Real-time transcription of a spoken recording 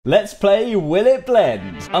Let's play Will It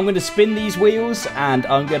Blend? I'm going to spin these wheels and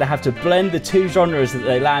I'm going to have to blend the two genres that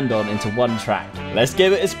they land on into one track. Let's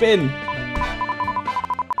give it a spin.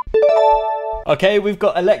 Okay, we've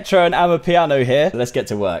got Electro and Amapiano here. Let's get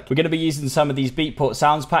to work. We're going to be using some of these Beatport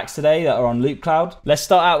sounds packs today that are on Loopcloud. Let's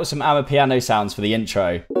start out with some Amapiano sounds for the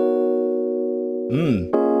intro.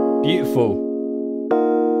 Beautiful.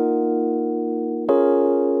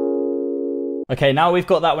 Okay, now we've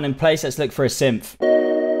got that one in place, let's look for a synth.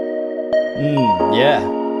 Yeah.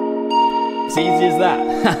 It's easy as that.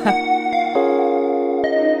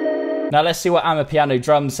 Now let's see what Amapiano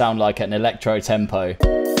drums sound like at an electro tempo.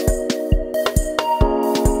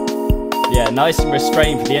 Yeah, nice and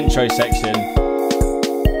restrained for the intro section.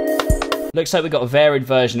 Looks like we've got a varied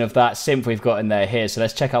version of that synth we've got in there here, so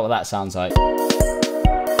let's check out what that sounds like.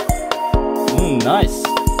 Nice.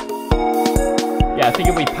 Yeah, I think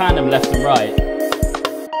if we pan them left and right.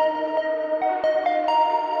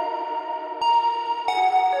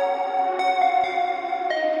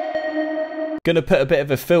 Gonna put a bit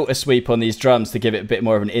of a filter sweep on these drums to give it a bit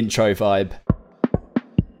more of an intro vibe.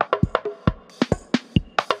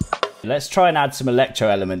 Let's try and add some electro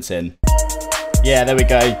elements in. Yeah, there we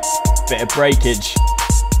go. Bit of breakage.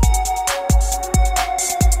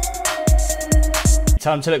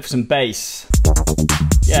 Time to look for some bass.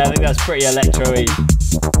 Yeah, I think that's pretty electro-y.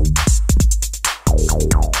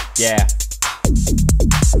 Yeah.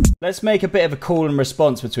 Let's make a bit of a call and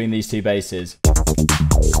response between these two basses.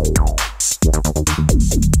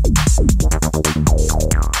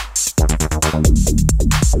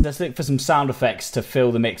 Let's look for some sound effects to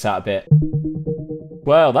fill the mix out a bit.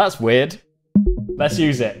 Well, that's weird. Let's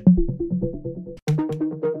use it.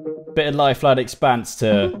 Bit of lifeline expanse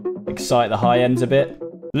to excite the high ends a bit.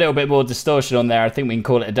 A little bit more distortion on there, I think we can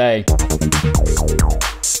call it a day.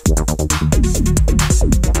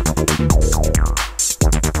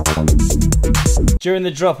 During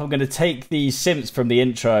the drop, I'm going to take these synths from the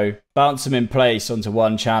intro, bounce them in place onto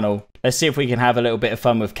one channel. Let's see if we can have a little bit of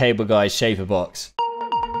fun with Cable Guy's Shaper Box.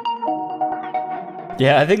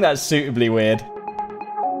 Yeah, I think that's suitably weird.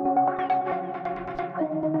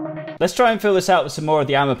 Let's try and fill this out with some more of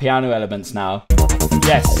the Amapiano elements now.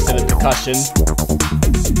 Yes, bit of percussion.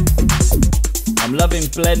 I'm loving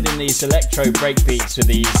blending these electro breakbeats with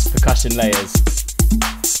these percussion layers.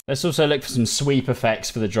 Let's also look for some sweep effects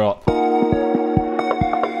for the drop.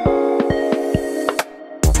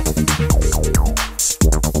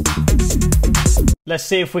 Let's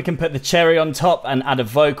see if we can put the cherry on top and add a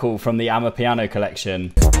vocal from the Amapiano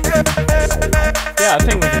collection. Yeah, I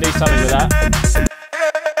think we can do something with that.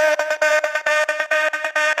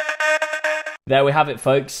 There we have it,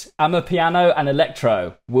 folks. Amapiano and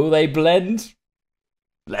Electro. Will they blend?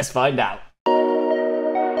 Let's find out.